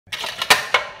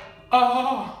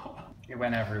Oh! It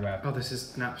went everywhere. Oh, this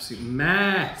is an absolute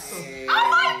mess. Oh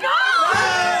my God!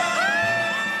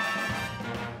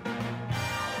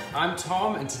 I'm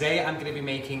Tom, and today I'm going to be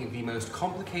making the most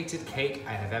complicated cake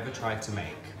I have ever tried to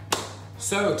make.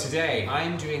 So today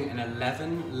I'm doing an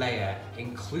 11-layer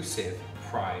inclusive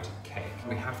pride cake.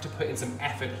 We have to put in some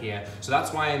effort here, so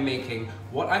that's why I'm making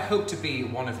what I hope to be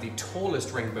one of the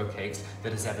tallest rainbow cakes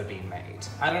that has ever been made.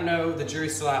 I don't know, the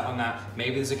jury's still out on that.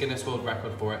 Maybe there's a Guinness World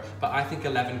Record for it, but I think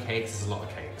 11 cakes is a lot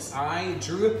of cakes. I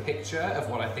drew a picture of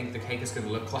what I think the cake is going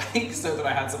to look like so that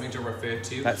I had something to refer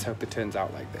to. Let's hope it turns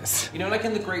out like this. You know, like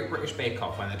in the Great British Bake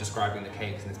Off when they're describing the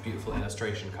cakes and this beautiful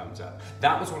illustration comes up.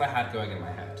 That was what I had going in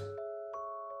my head.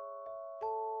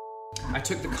 I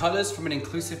took the colours from an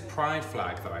inclusive pride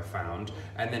flag that I found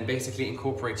and then basically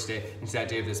incorporated it into the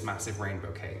idea of this massive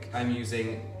rainbow cake. I'm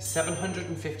using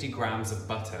 750 grams of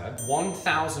butter,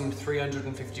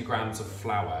 1,350 grams of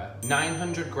flour,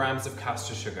 900 grams of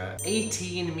caster sugar,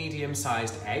 18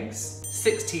 medium-sized eggs,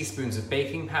 6 teaspoons of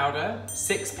baking powder,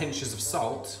 6 pinches of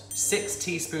salt, 6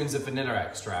 teaspoons of vanilla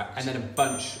extract, and then a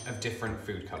bunch of different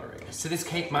food coloring. So this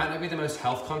cake might not be the most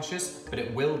health conscious, but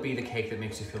it will be the cake that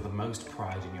makes you feel the most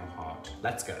pride in your heart.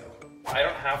 Let's go. I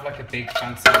don't have like a big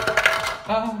fancy,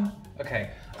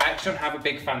 okay. I actually don't have a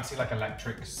big fancy like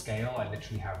electric scale. I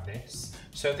literally have this.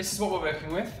 So this is what we're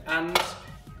working with, and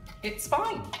it's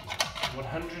fine.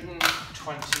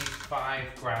 125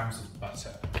 grams of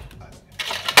butter.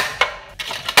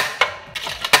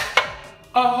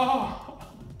 Oh!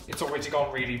 It's already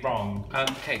gone really wrong.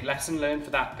 Okay, lesson learned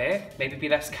for that bit. Maybe be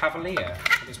less cavalier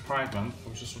for this Pride Month. I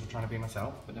was just sort of trying to be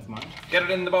myself, but never mind. Get it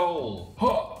in the bowl.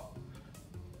 Oh,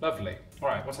 lovely. All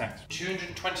right, what's next?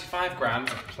 225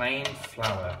 grams of plain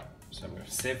flour. So I'm going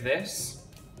to sieve this.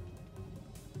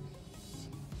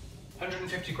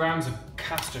 150 grams of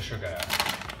caster sugar.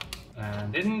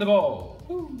 And in the bowl.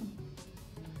 Woo.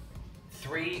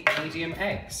 3 medium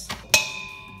eggs.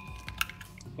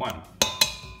 1.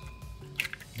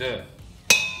 2.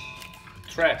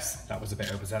 3. That was a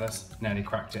bit overzealous. Nearly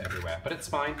cracked it everywhere, but it's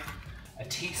fine. A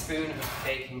teaspoon of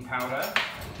baking powder.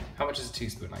 How much is a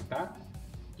teaspoon? Like that?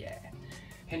 Yeah.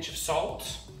 Pinch of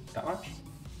salt. That much?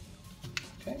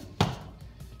 Okay. A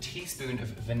teaspoon of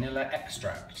vanilla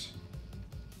extract.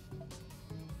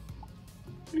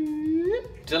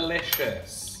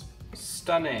 Delicious.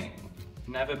 Stunning.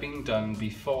 Never been done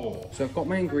before. So I've got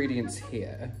my ingredients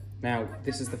here. Now,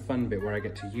 this is the fun bit where I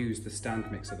get to use the stand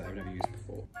mixer that I've never used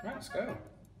before. Right, let's go.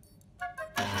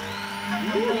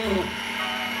 Ooh.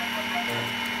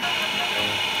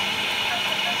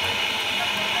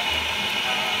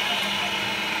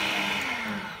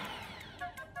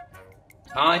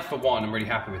 I, for one, am really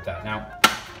happy with that. Now,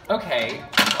 okay,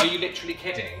 are you literally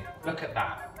kidding? Look at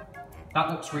that. That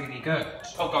looks really good.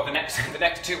 Oh God, the next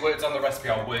 2 words on the recipe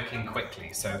are working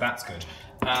quickly, so that's good.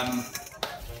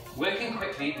 Working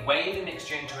quickly, weigh the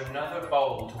mixture into another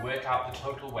bowl to work out the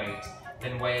total weight,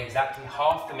 then weigh exactly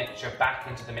half the mixture back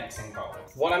into the mixing bowl.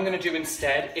 What I'm going to do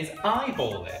instead is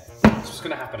eyeball it. This was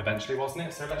going to happen eventually, wasn't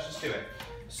it? So let's just do it.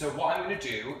 So what I'm going to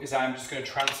do is I'm just going to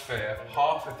transfer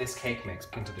half of this cake mix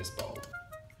into this bowl.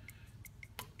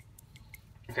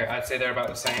 Okay, I'd say they're about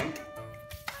the same.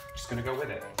 Just going to go with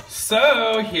it.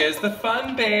 So here's the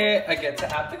fun bit. I get to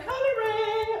add the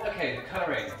colouring. Okay, the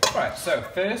colouring. Right, so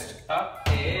first up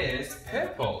is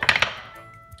purple.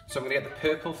 So I'm gonna get the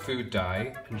purple food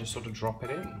dye and just sort of drop it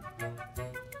in.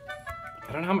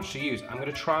 I don't know how much to use. I'm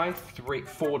gonna try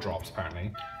 4 drops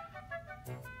apparently.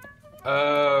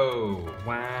 Oh,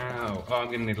 wow. Oh,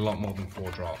 I'm gonna need a lot more than 4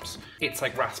 drops. It's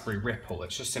like raspberry ripple. It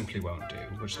just simply won't do.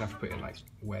 We're just gonna have to put in like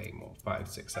way more. 5,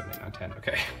 6, 7, 8, 9, 10.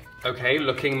 Okay. Okay,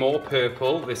 looking more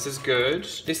purple. This is good.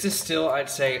 This is still, I'd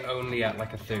say, only at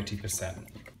like a 30%.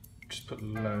 Just put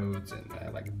loads in there,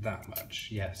 like that much.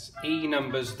 Yes. E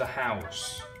numbers the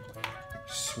house.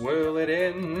 Swirl it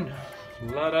in.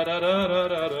 La da da da da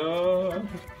da da.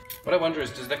 What I wonder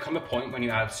is, does there come a point when you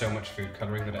add so much food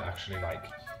coloring that it actually like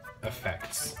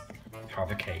affects how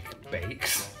the cake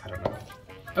bakes? I don't know.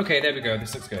 Okay, there we go.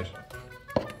 This looks good.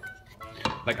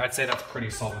 Like I'd say that's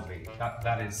pretty solidly.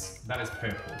 That is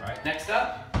purple, right? Next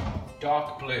up,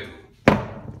 dark blue.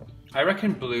 I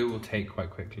reckon blue will take quite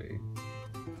quickly.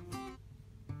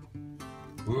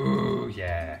 Ooh,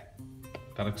 yeah.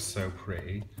 That looks so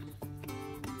pretty.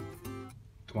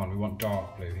 Come on, we want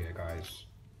dark blue here, guys.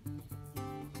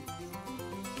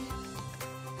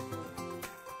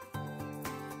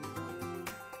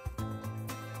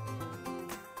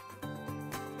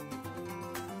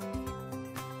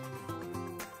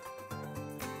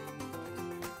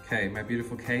 Okay, my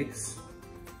beautiful cakes.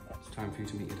 It's time for you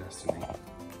to meet your destiny.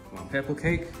 Come on, purple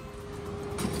cake.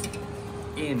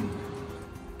 In.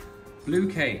 Blue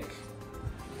cake.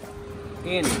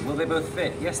 In. Will they both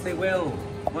fit? Yes, they will.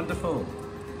 Wonderful.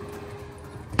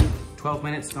 12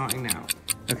 minutes starting now.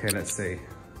 Okay, let's see.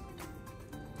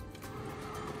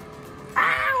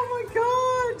 Oh my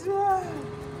god!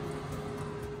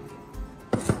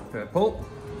 Purple.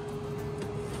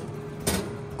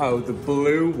 Oh, the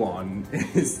blue one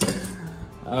is...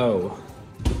 Oh.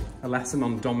 A lesson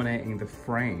on dominating the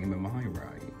frame, am I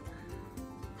right?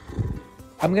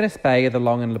 I'm going to spare you the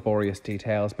long and laborious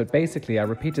details, but basically I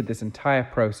repeated this entire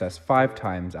process 5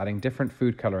 times, adding different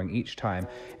food colouring each time,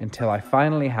 until I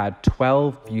finally had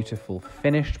 12 beautiful,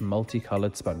 finished,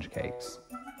 multicoloured sponge cakes.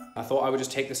 I thought I would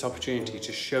just take this opportunity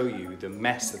to show you the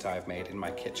mess that I've made in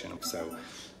my kitchen, so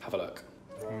have a look.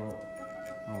 Oh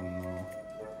no.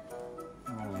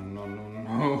 Oh no, no,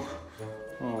 no.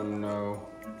 Oh no.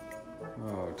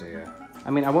 Oh dear. I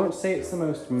mean, I won't say it's the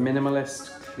most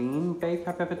minimalist, clean bake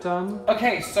I've ever done.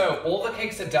 Okay, so all the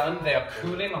cakes are done. They are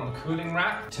cooling on the cooling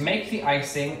rack. To make the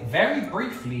icing, very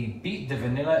briefly beat the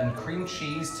vanilla and cream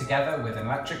cheese together with an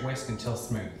electric whisk until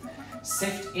smooth.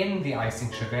 Sift in the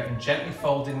icing sugar and gently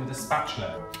fold in with a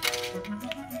spatula.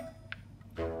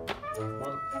 1,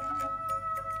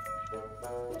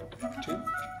 2,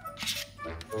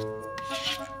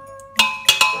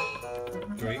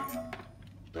 3,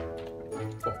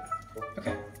 4.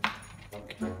 Okay.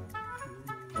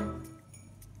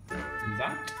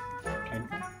 That. Okay.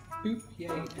 Boop.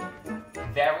 Yay.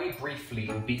 Very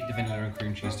briefly beat the vanilla and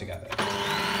cream cheese together.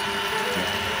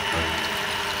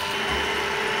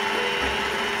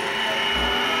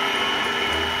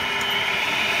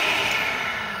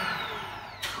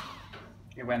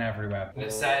 It went everywhere. And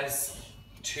it says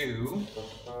to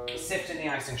sift in the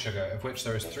icing sugar, of which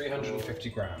there is 350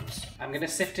 grams. I'm gonna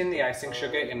sift in the icing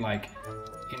sugar in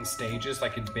stages,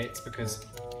 like in bits, because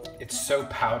it's so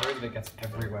powdery that it gets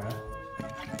everywhere.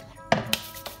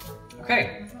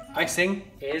 Okay, icing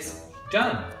is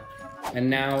done. And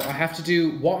now I have to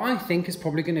do what I think is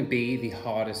probably gonna be the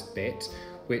hardest bit,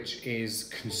 which is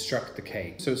construct the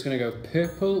cake. So it's gonna go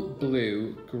purple,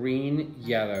 blue, green,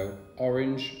 yellow,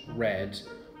 orange, red,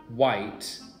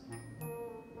 white,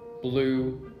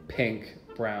 blue, pink,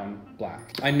 brown,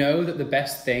 black. I know that the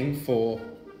best thing for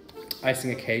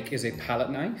icing a cake is a palette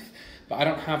knife, but I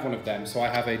don't have one of them, so I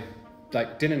have a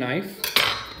dinner knife,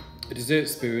 a dessert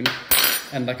spoon,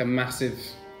 and a massive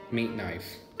meat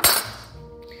knife.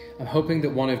 I'm hoping that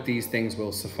one of these things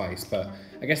will suffice, but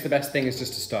I guess the best thing is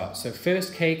just to start. So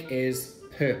first cake is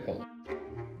purple.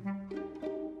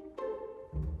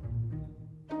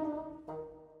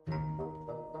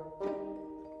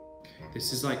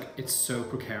 This is it's so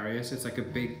precarious. It's like a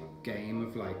big game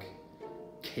of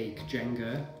cake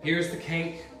Jenga. Here's the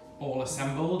cake all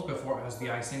assembled before it has the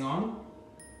icing on.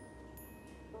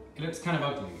 It looks kind of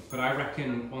ugly, but I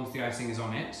reckon once the icing is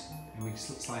on it and we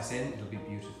slice in, it'll be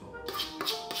beautiful.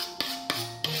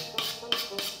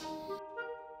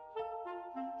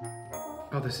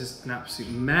 Oh, this is an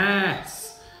absolute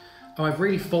mess. Oh, I've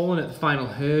really fallen at the final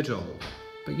hurdle.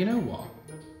 But you know what?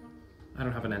 I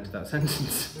don't have an end to that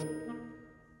sentence.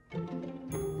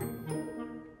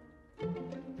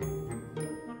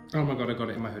 Oh my god, I got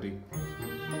it in my hoodie.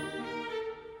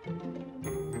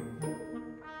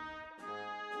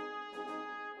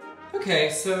 Okay,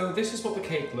 so this is what the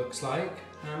cake looks like.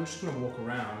 I'm just gonna walk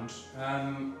around.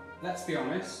 Let's be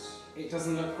honest, it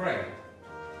doesn't look great.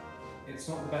 It's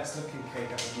not the best looking cake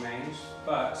I've ever made,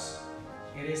 but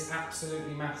it is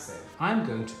absolutely massive. I'm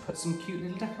going to put some cute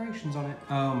little decorations on it.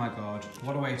 Oh my god,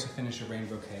 what a way to finish a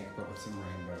rainbow cake, but with some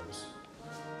rainbows.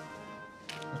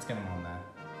 Let's get them on there.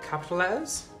 Capital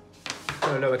letters?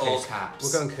 No, lowercase. All caps.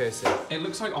 We're going cursive. It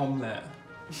looks like omelette.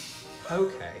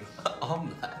 Okay.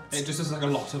 Omelette? It just looks like a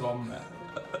lot of omelette.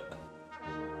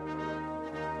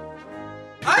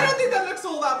 I don't think that looks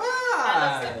all that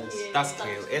bad! That looks so cute. That's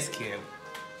cute. It's cute.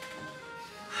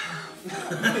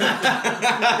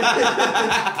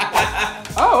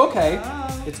 Oh, okay.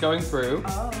 It's going through.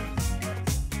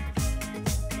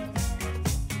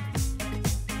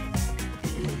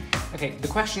 Okay, the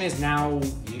question is now.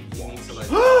 You need to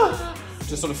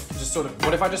just sort of.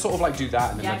 What if I just sort of do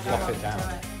that and then flop it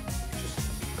down?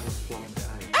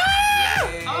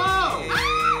 Oh!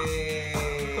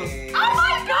 Oh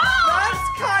my god! That's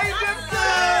kind of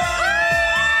good!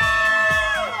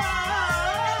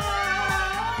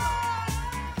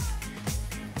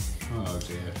 Oh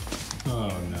dear.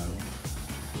 Oh no.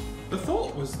 The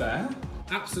thought was there.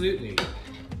 Absolutely.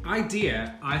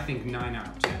 Idea, I think 9 out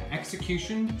of 10.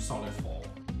 Execution, solid 4.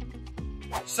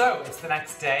 So, it's the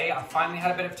next day. I finally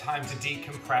had a bit of time to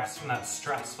decompress from that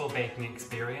stressful baking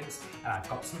experience, and I've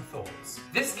got some thoughts.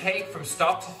 This cake, from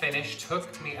start to finish,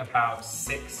 took me about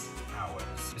 6 hours.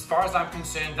 As far as I'm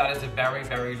concerned, that is a very,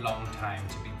 very long time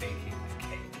to be baking a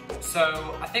cake.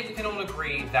 So, I think we can all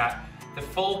agree that the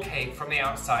full cake from the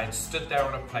outside, stood there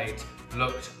on a plate,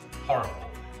 looked horrible.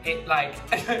 It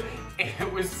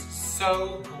it was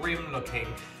so grim looking.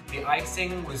 The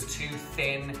icing was too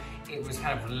thin. It was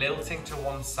kind of lilting to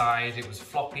one side. It was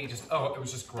floppy, it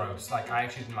was just gross. Like, I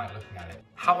actually didn't like looking at it.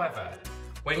 However,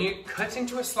 when you cut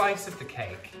into a slice of the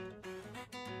cake,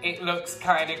 it looks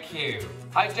kind of cute.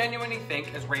 I genuinely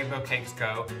think, as rainbow cakes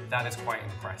go, that is quite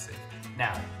impressive.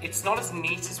 Now, it's not as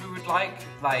neat as we would like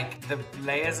the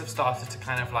layers have started to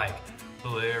kind of like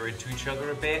blur into each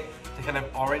other a bit. The kind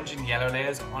of orange and yellow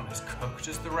layers aren't as cooked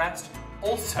as the rest.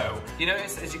 Also, you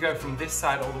notice as you go from this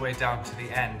side all the way down to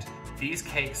the end, these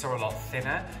cakes are a lot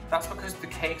thinner. That's because the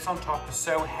cakes on top are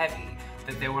so heavy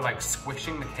that they were like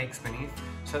squishing the cakes beneath.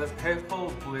 So the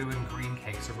purple, blue and green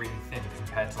cakes are really thin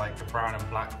compared to like the brown and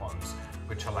black ones,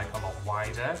 which are like a lot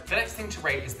wider. The next thing to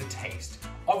rate is the taste.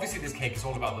 Obviously this cake is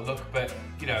all about the look, but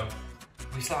you know,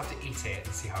 we still have to eat it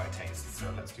and see how it tastes. So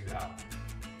let's do that.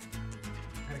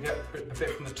 I'm gonna get a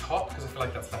bit from the top because I feel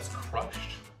like that's less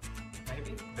crushed.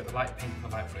 Maybe? A bit of the light pink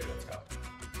and the light blue, let's go.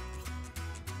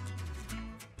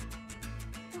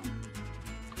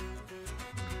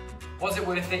 Was it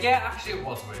worth it? Yeah, actually it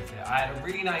was worth it. I had a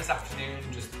really nice afternoon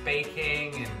just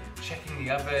baking and checking the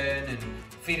oven and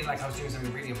feeling like I was doing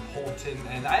something really important,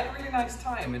 and I had a really nice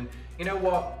time. And you know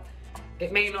what?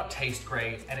 It may not taste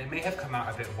great and it may have come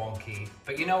out a bit wonky,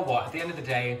 but you know what? At the end of the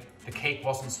day, the cake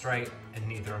wasn't straight and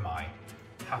neither am I.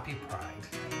 Happy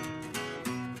Pride.